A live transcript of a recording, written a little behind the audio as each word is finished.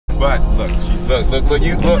But look, look,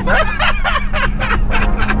 you look.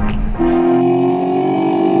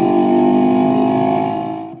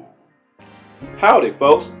 Howdy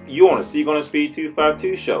folks, you on the C8 Speed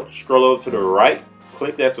 252 show. Scroll over to the right,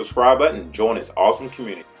 click that subscribe button, and join this awesome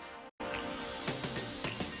community.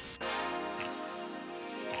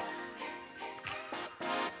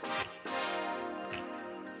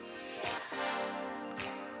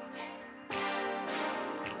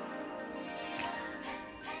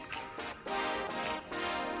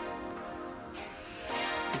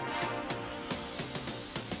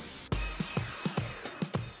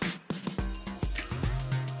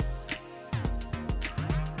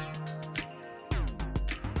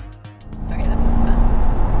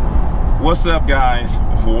 What's up guys,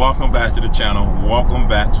 welcome back to the channel, welcome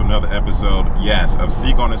back to another episode, yes, of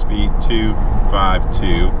C8 Speed 252,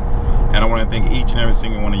 and I want to thank each and every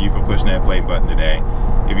single one of you for pushing that play button today.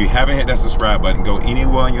 If you haven't hit that subscribe button, go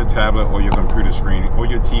anywhere on your tablet or your computer screen or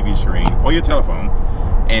your TV screen or your telephone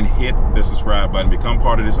and hit the subscribe button. Become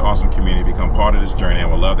part of this awesome community, become part of this journey. I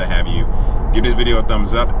would love to have you. Give this video a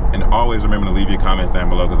thumbs up and always remember to leave your comments down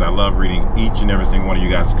below because I love reading each and every single one of you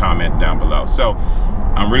guys' comment down below. So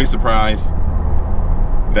I'm really surprised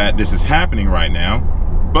that this is happening right now,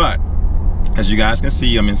 but as you guys can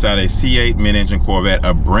see, I'm inside a C8 mid-engine Corvette,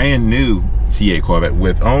 a brand new C8 Corvette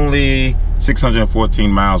with only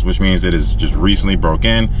 614 miles, which means it is just recently broke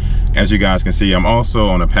in. As you guys can see, I'm also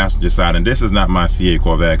on the passenger side, and this is not my C8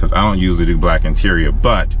 Corvette because I don't usually do black interior,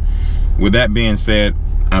 but with that being said,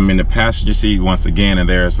 I'm in the passenger seat once again, and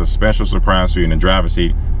there's a special surprise for you in the driver's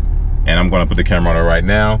seat, and I'm going to put the camera on her right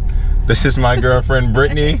now. This is my girlfriend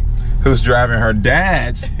Brittany, who's driving her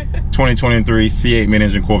dad's 2023 C8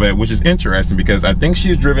 mid-engine Corvette, which is interesting because I think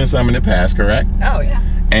she's driven some in the past, correct? Oh yeah.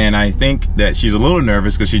 And I think that she's a little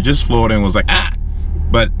nervous because she just floored and was like, ah!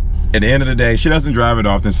 But at the end of the day, she doesn't drive it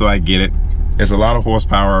often, so I get it. It's a lot of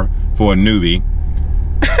horsepower for a newbie.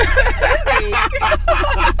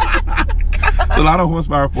 It's a lot of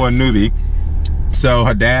horsepower for a newbie. So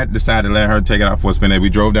her dad decided to let her take it out for a spin. We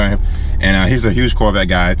drove down here, and he's a huge Corvette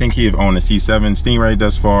guy. I think he's owned a C7 Stingray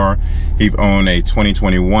thus far. He's owned a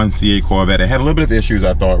 2021 C8 Corvette. It had a little bit of issues,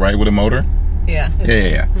 I thought, right, with the motor? Yeah.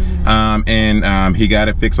 Yeah. Mm-hmm. He got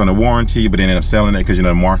it fixed on the warranty, but ended up selling it because, you know,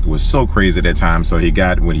 the market was so crazy at that time. So he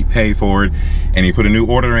got what he paid for it, and he put a new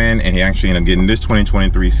order in, and he actually ended up getting this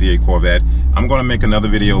 2023 C8 Corvette. I'm going to make another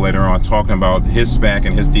video later on talking about his spec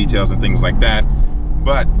and his details and things like that.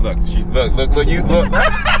 But look, she's look, you look.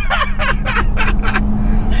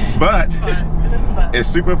 But it's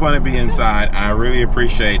super fun to be inside. I really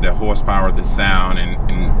appreciate the horsepower, the sound,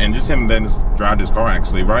 and just him letting us drive this car.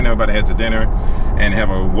 Actually, right now, we're about to head to dinner and have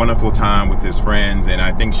a wonderful time with his friends. And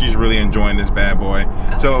I think she's really enjoying this bad boy.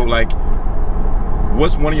 So, like,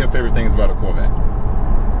 what's one of your favorite things about a Corvette?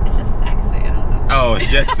 It's just sexy. I don't know. Oh, it's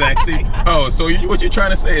just sexy. Oh, so what you trying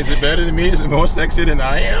to say? Is it better than me? Is it more sexy than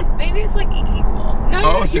I am? Maybe it's like equal.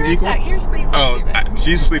 No, it's an equal? Yours pretty sexy. Oh,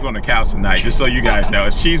 she's asleep on the couch tonight, just so you guys know.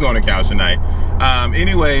 She's on the couch tonight.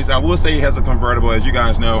 Anyways, I will say he has a convertible. As you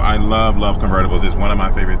guys know, I love convertibles. It's one of my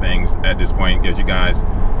favorite things at this point. As you guys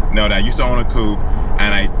know, that I used to own a coupe,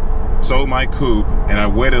 and I sold my coupe, and I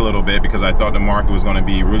waited a little bit because I thought the market was going to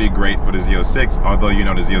be really great for the Z06, although, you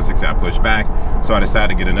know, the Z06 got pushed back. So I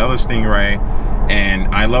decided to get another Stingray, and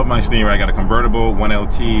I love my Stingray. I got a convertible,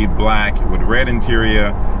 1LT, black, with red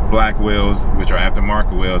interior, black wheels, which are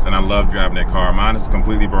aftermarket wheels, and I love driving that car. Mine is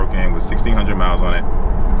completely broken with 1,600 miles on it,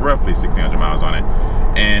 roughly 1,600 miles on it,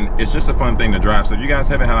 and it's just a fun thing to drive. So if you guys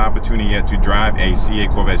haven't had an opportunity yet to drive a C8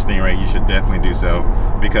 Corvette Stingray, you should definitely do so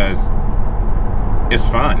because it's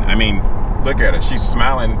fun. I mean, look at her, she's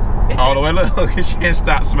smiling all the way. Look, she can't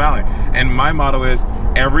stop smiling. And my motto is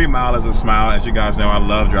every mile is a smile. As you guys know, I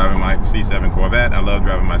love driving my C7 Corvette. I love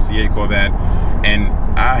driving my C8 Corvette, and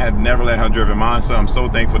I had never let her drive mine, so I'm so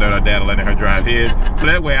thankful that her dad letting her drive his. So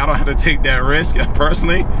that way I don't have to take that risk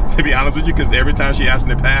personally, to be honest with you, because every time she asks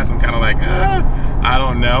me to pass, I'm kind of like, I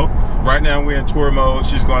don't know. Right now we're in tour mode.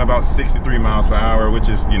 She's going about 63 miles per hour, which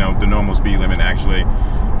is, you know, the normal speed limit actually.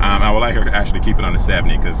 I would like her to actually keep it under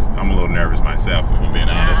 70 because I'm a little nervous myself, if I'm being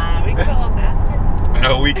honest. We can go a little faster.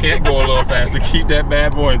 No, we can't go a little faster. Keep that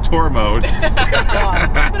bad boy in tour mode.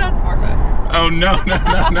 Put on sport mode. Oh, no.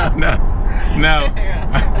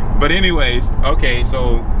 But anyways, okay,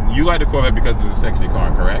 so you like the Corvette because it's a sexy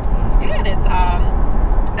car, correct? Yeah, and it's,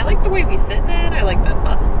 I like the way we sit in it. I like the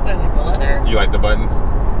buttons. I like the leather. You like the buttons?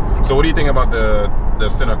 So what do you think about the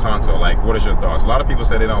center console? Like, what is your thoughts? A lot of people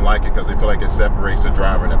say they don't like it because they feel like it separates the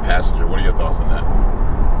driver and the passenger. What are your thoughts on that?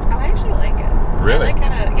 Oh, I actually like it. Really? I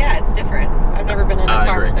like yeah, it's different. I've never been in a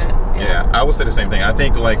car with it. Yeah, I would say the same thing. I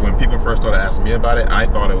think like when people first started asking me about it, I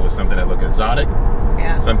thought it was something that looked exotic.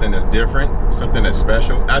 Yeah. Something that's different, something that's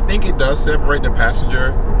special. I think it does separate the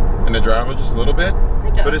passenger and the driver just a little bit.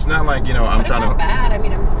 It does. But it's not like, you know, I'm trying to. It's not bad. I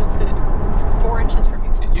mean, I'm still sitting. It's 4 inches from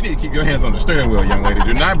you. So. You need to keep your hands on the steering wheel, young lady.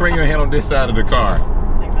 Do not bring your hand on this side of the car.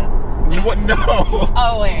 Like that. What? No.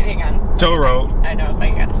 Oh wait, hang on. Tow road. I know, but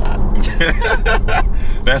you gotta stop.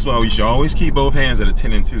 That's why we should always keep both hands at a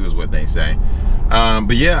 10 and 2 is what they say.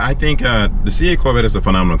 But yeah, I think the C8 Corvette is a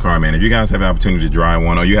phenomenal car, man. If you guys have the opportunity to drive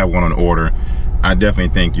one or you have one on order, I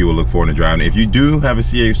definitely think you will look forward to driving it. If you do have a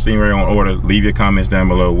C8 Stingray on order, leave your comments down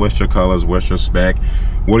below. What's your colors? What's your spec?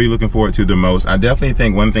 What are you looking forward to the most? I definitely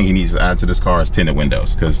think one thing he needs to add to this car is tinted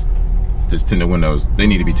windows, because there's tinted windows. They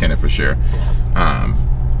need to be tinted for sure.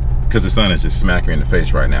 Because the sun is just smacking me in the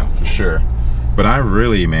face right now, for sure. But I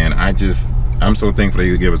really, man, I'm so thankful that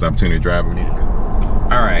you give us the opportunity to drive.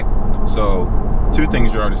 All right, so 2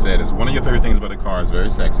 things you already said is one of your favorite things about the car is very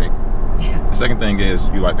sexy. Yeah. The second thing is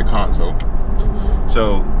you like the console.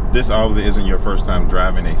 So this obviously isn't your first time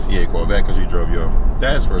driving a C8 Corvette because you drove your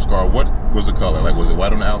dad's first car. What was the color? Like, was it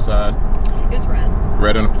white on the outside? It was red.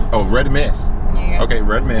 Red on, oh, red mist. Yeah. Okay,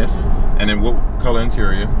 red mist. And then what color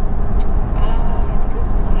interior? I think it was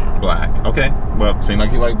black. Black. Okay. Well, seemed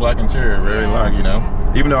like he liked black interior. Very like, you know.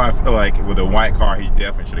 Even though I feel like with a white car, he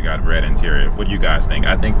definitely should have got red interior. What do you guys think?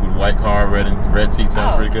 I think with white car, red seats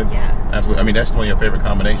sounds pretty good. Yeah. Absolutely. I mean, that's one of your favorite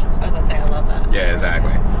combinations. I was gonna say, I love that. Yeah,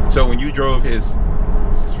 exactly. So when you drove his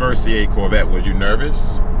first C8 Corvette, was you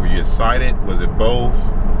nervous? Were you excited? Was it both?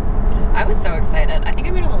 I was so excited. I think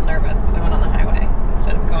I made a little nervous because I went on the highway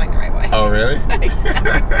instead of going the right way. Oh, really?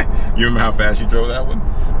 You remember how fast you drove that one?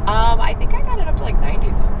 I think I got it up to like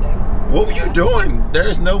 90 something. What were you doing?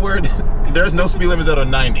 There's no speed limits that are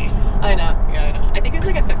 90. I know. Yeah, I know. I think it was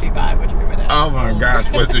like a 55, which we went at. Oh my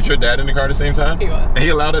gosh. Was your dad in the car at the same time? He was. And he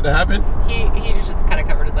allowed it to happen? He just kind of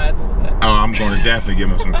covered his eyes a little bit. Oh, I'm going to definitely give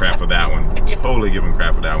him some crap for that one. Totally give him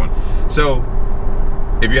crap for that one. So,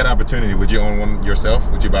 if you had an opportunity, would you own one yourself?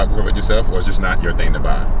 Would you buy a Corvette yourself, or is just not your thing to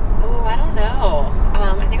buy? Oh, I don't know.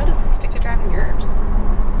 I think I'll just stick to driving yours.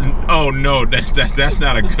 Oh no, that's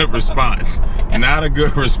not a good response. Not a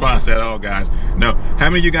good response at all, guys. No. How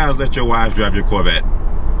many of you guys let your wives drive your Corvette?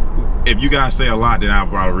 If you guys say a lot, then I'll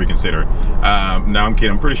probably reconsider. No, I'm kidding.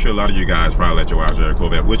 I'm pretty sure a lot of you guys probably let your wives drive your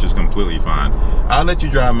Corvette, which is completely fine. I'll let you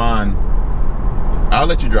drive mine. I'll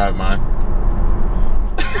let you drive mine.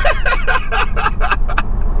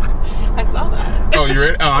 I saw that. Oh, you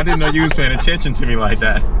ready? Oh, I didn't know you was paying attention to me like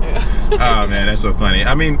that. Yeah. Oh man, that's so funny.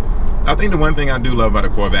 I mean, I think the one thing I do love about a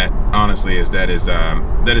Corvette, honestly, is that it's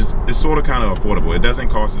sort of kind of affordable. It doesn't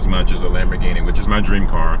cost as much as a Lamborghini, which is my dream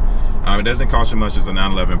car. It doesn't cost as much as a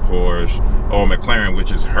 911 Porsche or McLaren,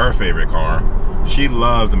 which is her favorite car. She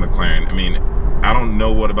loves the McLaren. I mean, I don't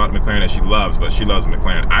know what about the McLaren that she loves, but she loves the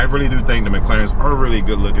McLaren. I really do think the McLarens are really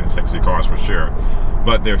good-looking, sexy cars for sure.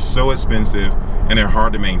 But they're so expensive and they're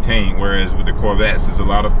hard to maintain. Whereas with the Corvettes, it's a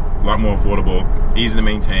lot more affordable, easy to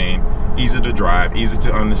maintain, easy to drive, easy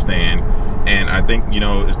to understand. And I think, you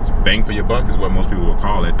know, it's bang for your buck is what most people would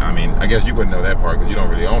call it. I mean, I guess you wouldn't know that part because you don't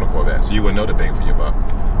really own a Corvette, so you wouldn't know the bang for your buck.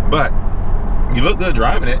 But you look good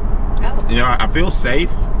driving it. Oh. You know, I feel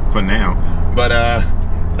safe for now, but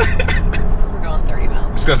it's because we're going 30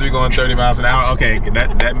 miles. It's because we're going 30 miles an hour. Okay,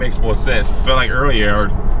 that makes more sense. I feel like earlier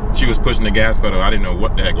she was pushing the gas pedal. I didn't know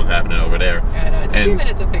what the heck was happening over there. Yeah, I know. It took me a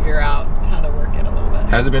minute to figure out how to work it a little bit.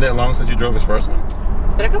 Has it been that long since you drove his first one?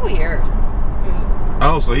 It's been a couple years. Yeah.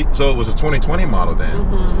 Oh, so it was a 2020 model then?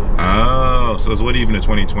 Mm-hmm. Oh, so it's what, even a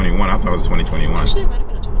 2021? I thought it was a 2021. Actually, it might have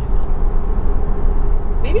been a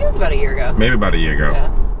 21. Maybe it was about a year ago. Maybe about a year ago. Yeah.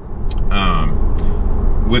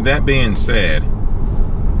 With that being said,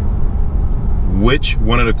 which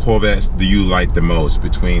one of the Corvettes do you like the most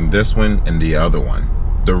between this one and the other one?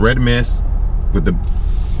 The red mist with the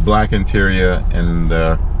black interior and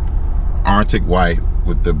the Arctic white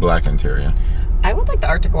with the black interior. I would like the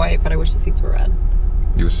Arctic white, but I wish the seats were red.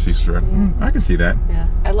 You would see red? Yeah. I can see that. Yeah,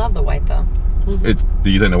 I love the white though. Mm-hmm.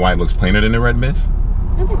 Do you think the white looks cleaner than the red mist?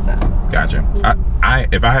 I think so. Gotcha.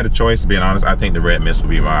 Mm-hmm. If I had a choice, being honest, I think the red mist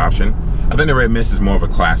would be my option. I think the red mist is more of a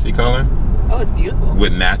classy color. Oh, it's beautiful.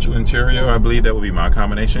 With natural interior, I believe that would be my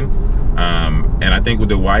combination. And I think with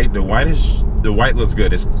the white looks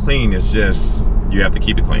good. It's clean. It's just you have to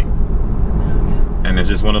keep it clean. Oh, yeah. And it's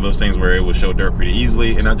just one of those things where it will show dirt pretty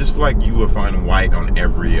easily. And I just feel like you will find white on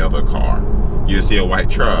every other car. You'll see a white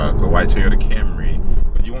truck, a white Toyota Camry,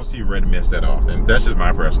 but you won't see red mist that often. That's just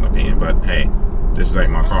my personal opinion. But hey, this is like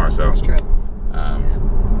my car, so. That's true.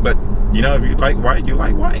 But you know, if you like white, you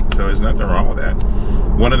like white. So there's nothing wrong with that.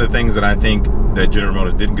 One of the things that I think that General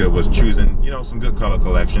Motors did good was choosing, you know, some good color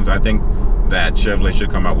collections. I think that Chevrolet should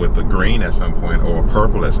come out with a green at some point or a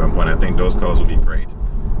purple at some point. I think those colors would be great.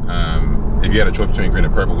 If you had a choice between green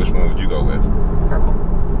and purple, which one would you go with?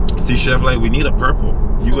 Purple. See, Chevrolet, we need a purple.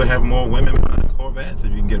 You would have more women buying Corvettes if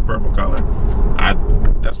you can get a purple color.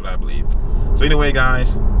 That's what I believe. So anyway,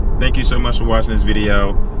 guys, thank you so much for watching this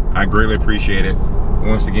video. I greatly appreciate it.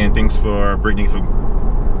 Once again, thanks for Brittany for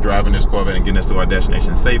driving this Corvette and getting us to our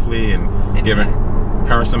destination safely and giving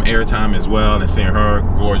her some airtime as well and seeing her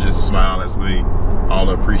gorgeous smile as we all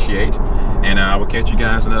appreciate. And I will catch you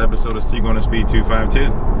guys in another episode of Steve on the Speed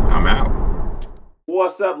 252. I'm out.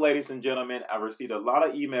 What's up, ladies and gentlemen? I've received a lot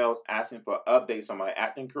of emails asking for updates on my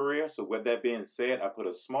acting career. So with that being said, I put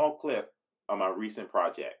a small clip on my recent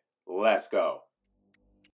project. Let's go.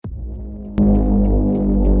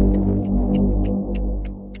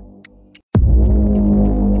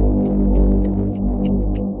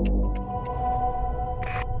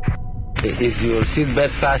 Is your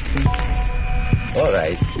seatbelt fastened? All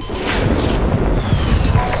right.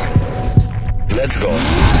 Let's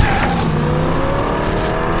go.